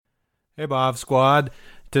Hey, Bob Squad.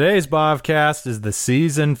 Today's Bobcast is the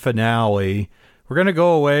season finale. We're going to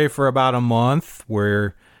go away for about a month.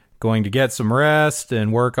 We're going to get some rest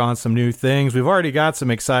and work on some new things. We've already got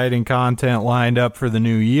some exciting content lined up for the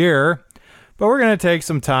new year, but we're going to take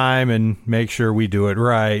some time and make sure we do it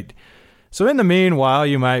right. So in the meanwhile,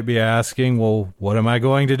 you might be asking, well, what am I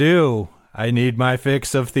going to do? I need my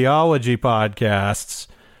fix of theology podcasts.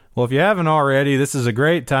 Well, if you haven't already, this is a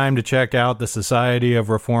great time to check out the Society of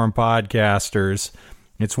Reformed Podcasters.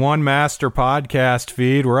 It's one master podcast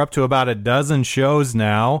feed. We're up to about a dozen shows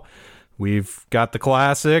now. We've got the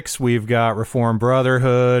classics. We've got Reformed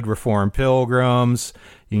Brotherhood, Reformed Pilgrims.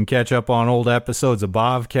 You can catch up on old episodes of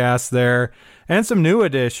Bobcast there. And some new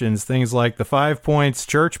additions, things like the 5 Points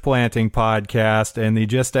Church Planting podcast and the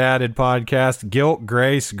just added podcast Guilt,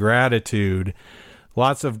 Grace, Gratitude.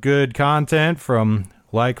 Lots of good content from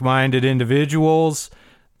like-minded individuals.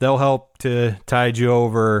 They'll help to tide you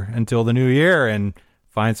over until the new year and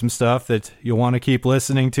find some stuff that you'll want to keep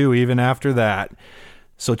listening to even after that.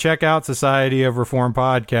 So check out Society of Reformed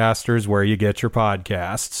Podcasters where you get your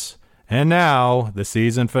podcasts. And now, the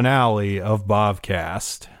season finale of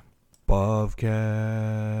Bobcast.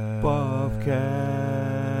 Bobcast.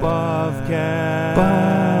 Bobcast. Bobcast.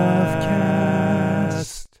 Bobcast.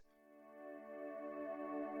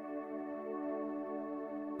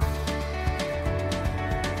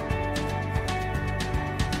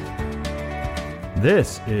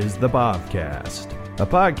 This is the Bobcast, a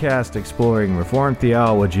podcast exploring Reformed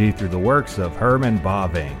theology through the works of Herman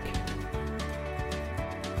Bavinck.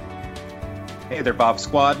 Hey there, Bob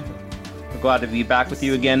Squad. We're glad to be back with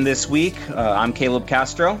you again this week. I'm Caleb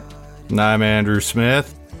Castro. And I'm Andrew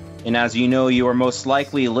Smith. And as you know, you are most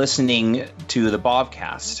likely listening to the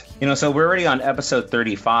Bobcast. So we're already on episode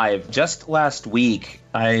 35. Just last week,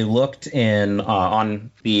 I looked in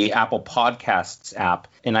on the Apple Podcasts app,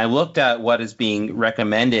 and I looked at what is being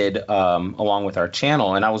recommended along with our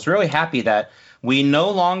channel, and I was really happy that we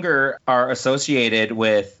no longer are associated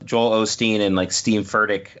with Joel Osteen and like Steve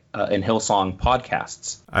Furtick and Hillsong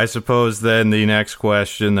podcasts. I suppose then the next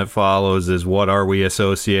question that follows is, what are we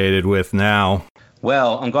associated with now?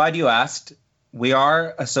 Well, I'm glad you asked. We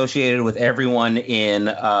are associated with everyone in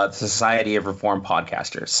the Society of Reformed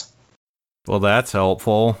Podcasters. Well, that's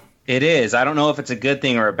helpful. It is. I don't know if it's a good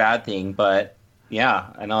thing or a bad thing, but yeah,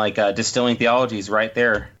 I know Distilling Theology is right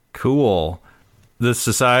there. Cool. The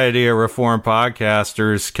Society of Reformed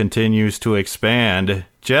Podcasters continues to expand.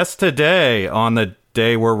 Just today, on the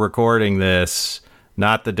day we're recording this,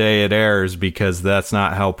 not the day it airs, because that's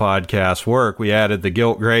not how podcasts work, we added the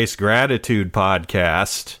Guilt, Grace, Gratitude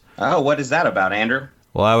podcast. Oh, what is that about, Andrew?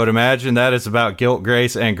 Well, I would imagine that is about guilt,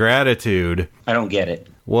 grace, and gratitude. I don't get it.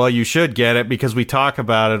 Well, you should get it because we talk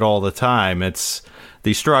about it all the time. It's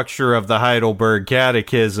the structure of the Heidelberg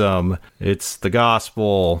Catechism. It's the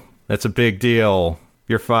gospel. That's a big deal.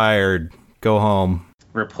 You're fired. Go home.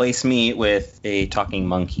 Replace me with a talking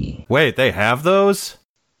monkey. Wait, they have those?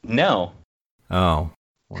 No. Oh.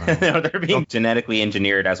 Wow. No, they're being genetically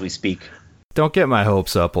engineered as we speak. Don't get my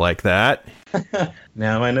hopes up like that.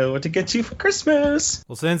 Now I know what to get you for Christmas.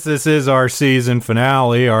 Well, since this is our season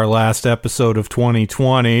finale, our last episode of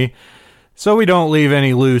 2020, so we don't leave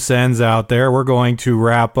any loose ends out there, we're going to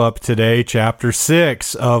wrap up today chapter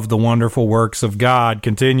 6 of The Wonderful Works of God,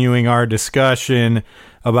 continuing our discussion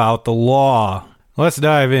about the law. Let's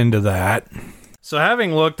dive into that. So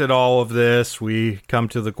having looked at all of this, we come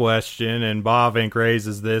to the question, and Bavinck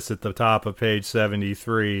raises this at the top of page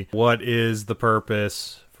 73. What is the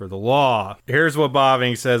purpose for the law? Here's what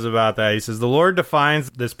Bavinck says about that. He says, the Lord defines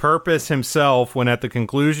this purpose himself when at the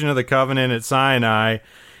conclusion of the covenant at Sinai,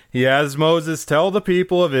 he has Moses tell the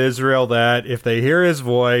people of Israel that if they hear his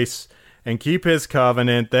voice and keep his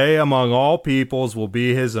covenant, they among all peoples will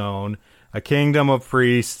be his own, a kingdom of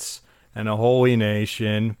priests and a holy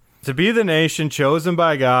nation. To be the nation chosen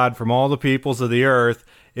by God from all the peoples of the earth,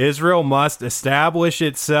 Israel must establish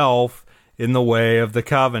itself in the way of the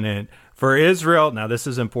covenant. For Israel, now this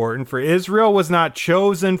is important, for Israel was not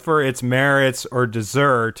chosen for its merits or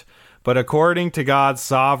desert, but according to God's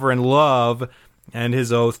sovereign love and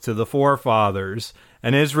his oath to the forefathers.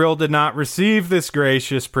 And Israel did not receive this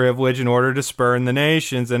gracious privilege in order to spurn the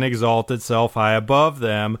nations and exalt itself high above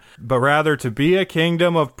them, but rather to be a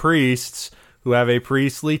kingdom of priests who have a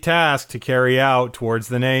priestly task to carry out towards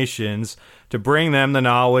the nations, to bring them the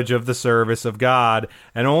knowledge of the service of God,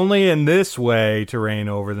 and only in this way to reign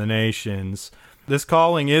over the nations. This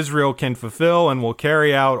calling Israel can fulfill and will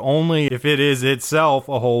carry out only if it is itself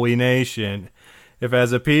a holy nation. If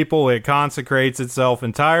as a people it consecrates itself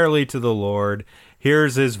entirely to the Lord,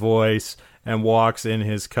 hears his voice, and walks in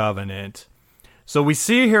his covenant. So we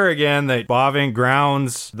see here again that Bavinck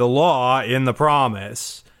grounds the law in the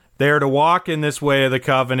promise. They are to walk in this way of the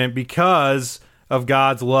covenant because of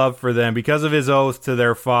God's love for them, because of his oath to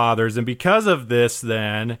their fathers. And because of this,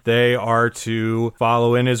 then, they are to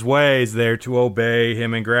follow in his ways. They are to obey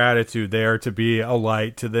him in gratitude. They are to be a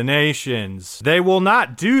light to the nations. They will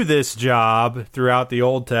not do this job throughout the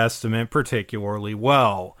Old Testament particularly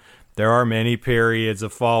well. There are many periods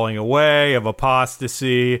of falling away, of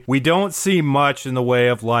apostasy. We don't see much in the way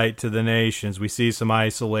of light to the nations. We see some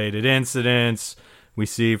isolated incidents. We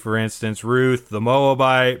see, for instance, Ruth the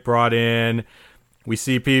Moabite brought in. We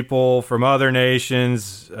see people from other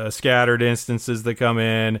nations, scattered instances that come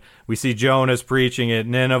in. We see Jonah's preaching at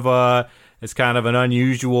Nineveh. It's kind of an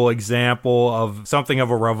unusual example of something of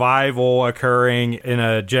a revival occurring in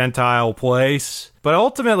a Gentile place. But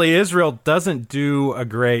ultimately, Israel doesn't do a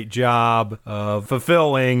great job of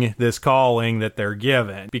fulfilling this calling that they're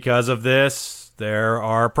given. Because of this, there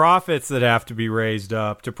are prophets that have to be raised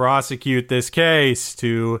up to prosecute this case,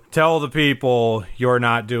 to tell the people, you're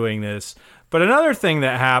not doing this. But another thing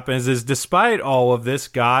that happens is, despite all of this,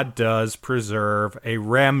 God does preserve a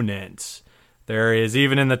remnant. There is,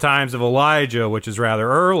 even in the times of Elijah, which is rather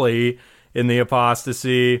early in the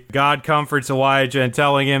apostasy, God comforts Elijah in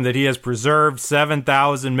telling him that he has preserved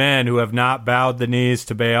 7,000 men who have not bowed the knees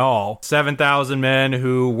to Baal. 7,000 men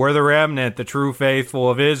who were the remnant, the true faithful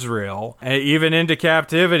of Israel. And even into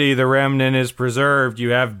captivity, the remnant is preserved.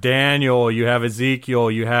 You have Daniel, you have Ezekiel,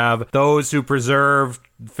 you have those who preserved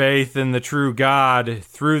faith in the true God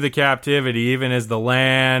through the captivity, even as the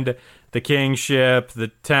land, the kingship, the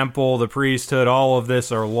temple, the priesthood, all of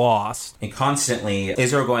this are lost. And constantly,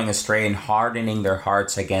 Israel going astray and hardening their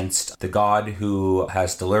hearts against the God who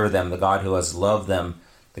has delivered them, the God who has loved them,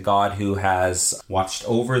 the God who has watched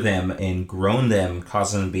over them and grown them,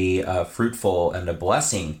 caused them to be fruitful and a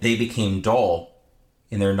blessing. They became dull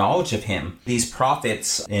in their knowledge of him. These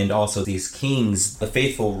prophets and also these kings, the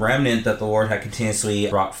faithful remnant that the Lord had continuously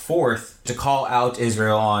brought forth to call out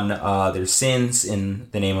Israel on their sins in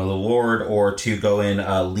the name of the Lord, or to go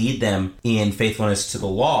and lead them in faithfulness to the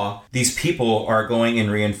law, these people are going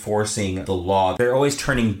and reinforcing the law. They're always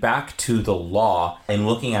turning back to the law and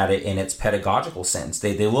looking at it in its pedagogical sense.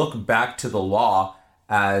 They look back to the law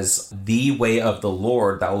as the way of the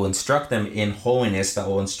Lord that will instruct them in holiness, that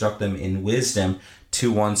will instruct them in wisdom, to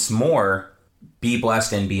once more be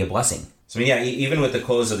blessed and be a blessing. So yeah, even with the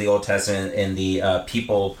close of the Old Testament and the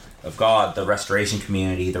people of God, the restoration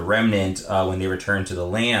community, the remnant, when they return to the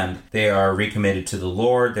land, they are recommitted to the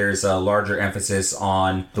Lord. There's a larger emphasis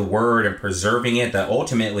on the word and preserving it, that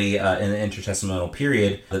ultimately in the intertestamental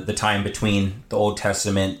period, the time between the Old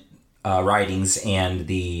Testament writings and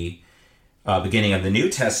the beginning of the New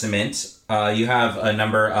Testament, you have a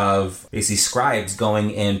number of basically scribes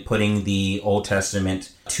going and putting the Old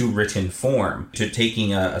Testament to written form, to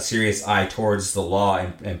taking a serious eye towards the law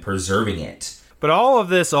and preserving it. But all of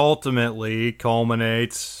this ultimately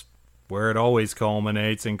culminates where it always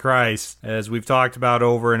culminates, in Christ, as we've talked about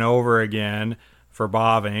over and over again for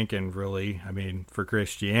Bavinck, and really, for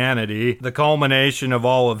Christianity. The culmination of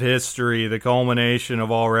all of history, the culmination of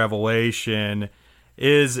all revelation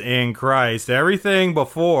is in Christ. Everything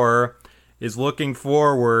before is looking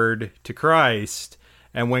forward to Christ.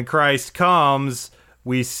 And when Christ comes,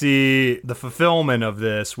 we see the fulfillment of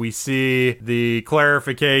this. We see the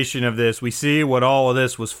clarification of this. We see what all of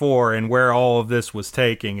this was for and where all of this was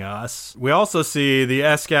taking us. We also see the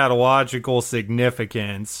eschatological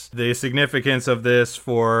significance, the significance of this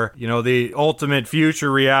for, the ultimate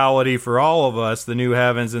future reality for all of us, the new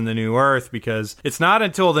heavens and the new earth, because it's not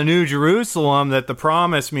until the New Jerusalem that the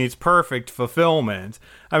promise meets perfect fulfillment.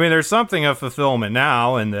 There's something of fulfillment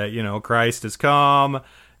now in that, Christ has come.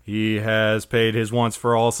 He has paid his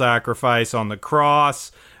once-for-all sacrifice on the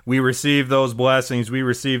cross. We receive those blessings. We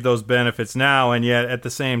receive those benefits now. And yet, at the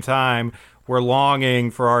same time, we're longing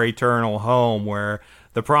for our eternal home, where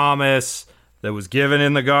the promise that was given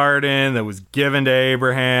in the garden, that was given to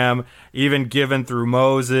Abraham, even given through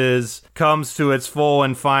Moses, comes to its full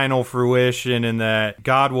and final fruition, in that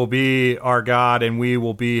God will be our God and we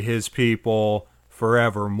will be his people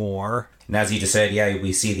forevermore. And as you just said,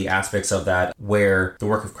 we see the aspects of that where the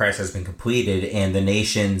work of Christ has been completed and the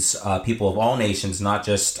nations, people of all nations, not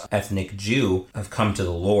just ethnic Jew, have come to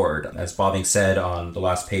the Lord. As Bavinck said on the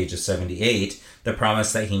last page of 78, the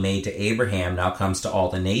promise that he made to Abraham now comes to all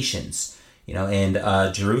the nations. And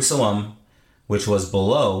Jerusalem, which was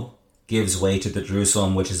below, gives way to the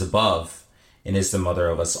Jerusalem which is above and is the mother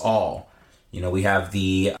of us all. We have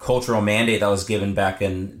the cultural mandate that was given back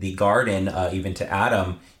in the garden, even to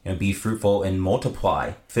Adam, be fruitful and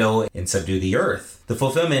multiply, fill and subdue the earth. The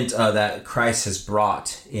fulfillment that Christ has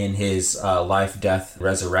brought in his life, death,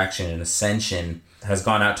 resurrection, and ascension has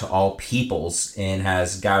gone out to all peoples and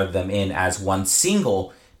has gathered them in as one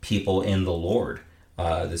single people in the Lord,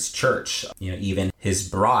 this church, even his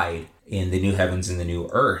bride in the new heavens and the new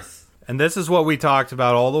earth. And this is what we talked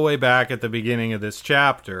about all the way back at the beginning of this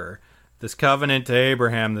chapter. This covenant to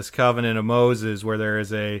Abraham, this covenant of Moses, where there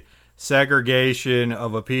is a segregation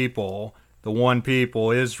of a people, the one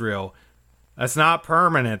people, Israel. That's not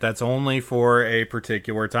permanent. That's only for a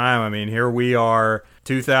particular time. I mean, here we are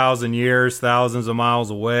 2,000 years, thousands of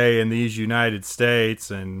miles away in these United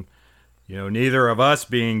States, and, neither of us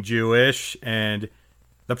being Jewish, and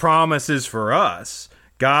the promise is for us.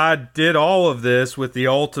 God did all of this with the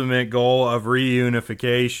ultimate goal of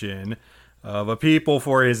reunification of a people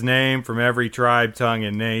for his name from every tribe, tongue,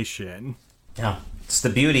 and nation. Yeah. It's the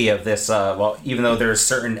beauty of this, even though there's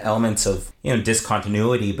certain elements of,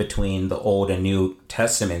 discontinuity between the Old and New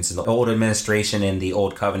Testaments, and the Old administration in the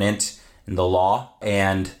Old Covenant and the law,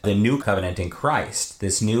 and the New Covenant in Christ,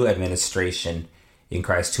 this new administration in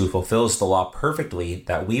Christ who fulfills the law perfectly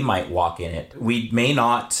that we might walk in it. We may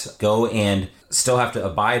not go and still have to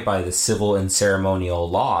abide by the civil and ceremonial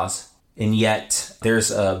laws, and yet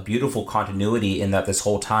there's a beautiful continuity in that this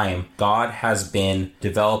whole time God has been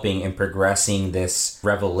developing and progressing this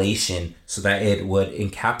revelation so that it would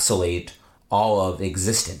encapsulate all of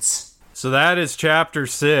existence. So that is chapter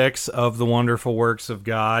 6 of the Wonderful Works of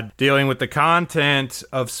God, dealing with the content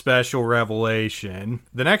of special revelation.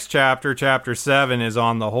 The next chapter, chapter 7, is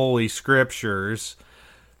on the Holy Scriptures.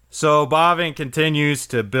 So Bavinck continues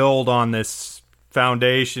to build on this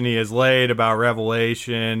foundation he has laid about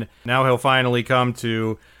Revelation. Now he'll finally come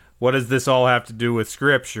to, what does this all have to do with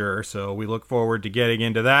Scripture? So we look forward to getting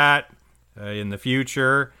into that in the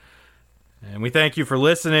future. And we thank you for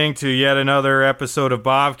listening to yet another episode of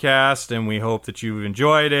Bobcast, and we hope that you've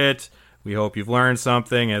enjoyed it. We hope you've learned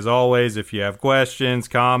something. As always, if you have questions,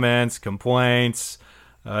 comments, complaints,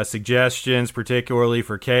 suggestions, particularly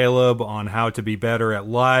for Caleb on how to be better at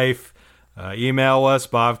life, email us,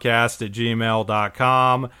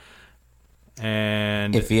 bobcast@gmail.com.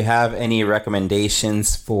 And if you have any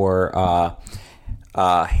recommendations for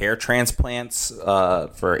hair transplants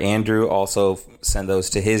for Andrew, also send those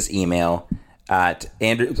to his email at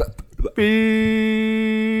Andrew.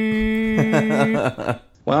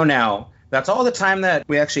 Well, now, that's all the time that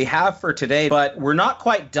we actually have for today, but we're not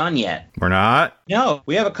quite done yet. We're not? No,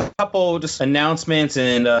 we have a couple just announcements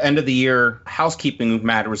and end of the year housekeeping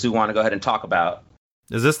matters we want to go ahead and talk about.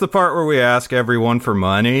 Is this the part where we ask everyone for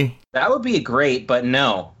money? That would be great, but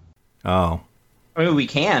no. Oh. I mean, we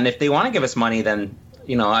can. If they want to give us money, then,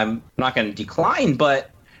 I'm not going to decline, but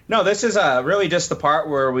no, this is really just the part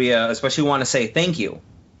where we especially want to say thank you,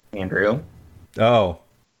 Andrew. Oh.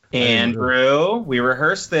 Andrew, we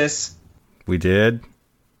rehearsed this. We did?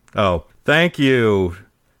 Oh, thank you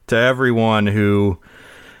to everyone who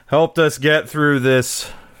helped us get through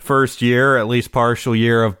this first year, at least partial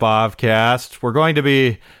year of Bobcast. We're going to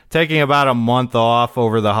be taking about a month off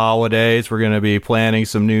over the holidays. We're going to be planning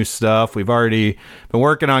some new stuff. We've already been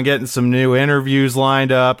working on getting some new interviews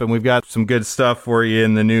lined up, and we've got some good stuff for you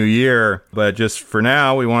in the new year. But just for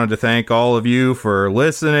now, we wanted to thank all of you for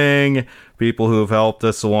listening, people who have helped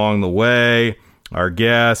us along the way. Our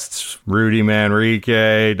guests, Rudy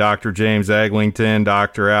Manrique, Dr. James Eglinton,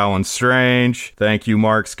 Dr. Alan Strange. Thank you,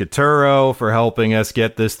 Mark Scaturo, for helping us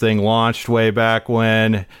get this thing launched way back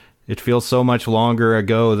when. It feels so much longer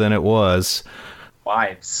ago than it was.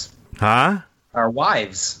 Wives. Huh? Our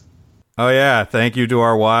wives. Oh, yeah. Thank you to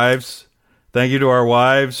our wives. Thank you to our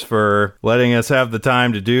wives for letting us have the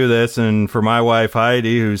time to do this, and for my wife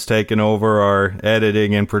Heidi, who's taken over our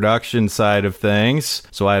editing and production side of things,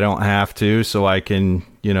 so I don't have to, so I can,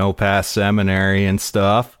 pass seminary and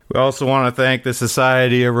stuff. We also want to thank the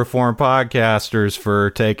Society of Reformed Podcasters for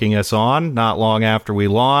taking us on not long after we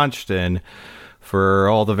launched, and for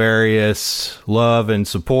all the various love and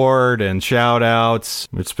support and shout outs.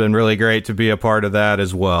 It's been really great to be a part of that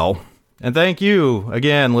as well. And thank you,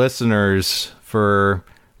 again, listeners, for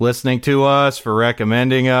listening to us, for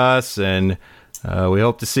recommending us, and we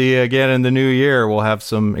hope to see you again in the new year. We'll have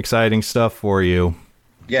some exciting stuff for you.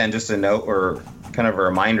 Yeah, and just a note or kind of a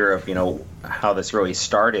reminder of, how this really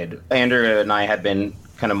started. Andrew and I had been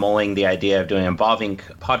kind of mulling the idea of doing a Bobbing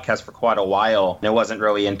podcast for quite a while. And it wasn't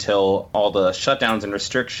really until all the shutdowns and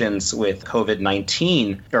restrictions with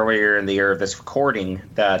COVID-19 earlier in the year of this recording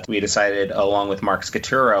that we decided, along with Mark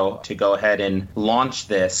Scaturo, to go ahead and launch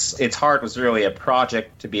this. Its heart was really a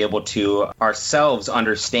project to be able to ourselves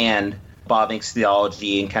understand Bobbing's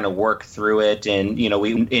theology and kind of work through it. And,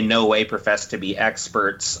 we in no way profess to be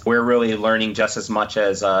experts. We're really learning just as much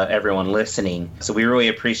as everyone listening. So we really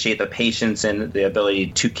appreciate the patience and the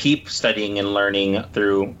ability to keep studying and learning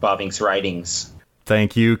through Bobbing's writings.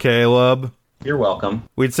 Thank you, Caleb. You're welcome.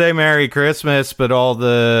 We'd say Merry Christmas, but all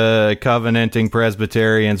the covenanting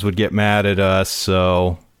Presbyterians would get mad at us,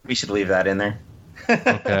 so... We should leave that in there.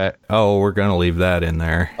 Okay. Oh, we're going to leave that in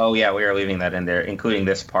there. Oh, yeah, we are leaving that in there, including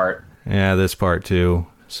this part. Yeah, this part too.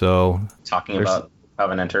 So talking about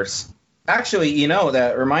Covenanters. Actually,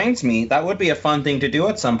 that reminds me, that would be a fun thing to do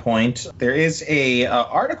at some point. There is a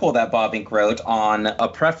article that Bob Inc. wrote on a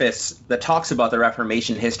preface that talks about the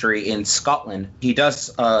Reformation history in Scotland. He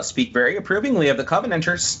does speak very approvingly of the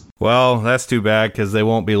Covenanters. Well, that's too bad because they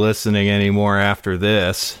won't be listening anymore after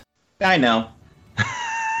this. I know.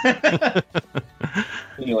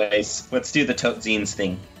 Anyways, let's do the Tote Zines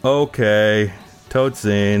thing. Okay. Totes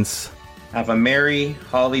zines. Have a merry,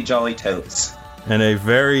 holly jolly totes. And a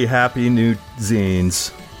very happy new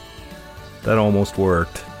zines. That almost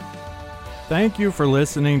worked. Thank you for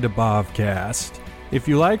listening to Bobcast. If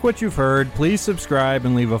you like what you've heard, please subscribe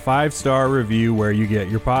and leave a 5-star review where you get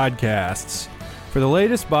your podcasts. For the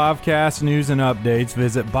latest Bobcast news and updates,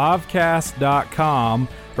 visit bobcast.com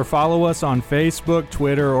or follow us on Facebook,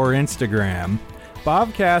 Twitter, or Instagram.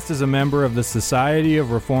 Bobcast is a member of the Society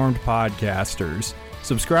of Reformed Podcasters.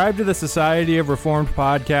 Subscribe to the Society of Reformed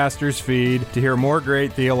Podcasters feed to hear more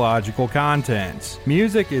great theological content.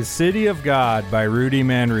 Music is City of God by Rudy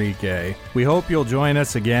Manrique. We hope you'll join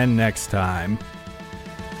us again next time.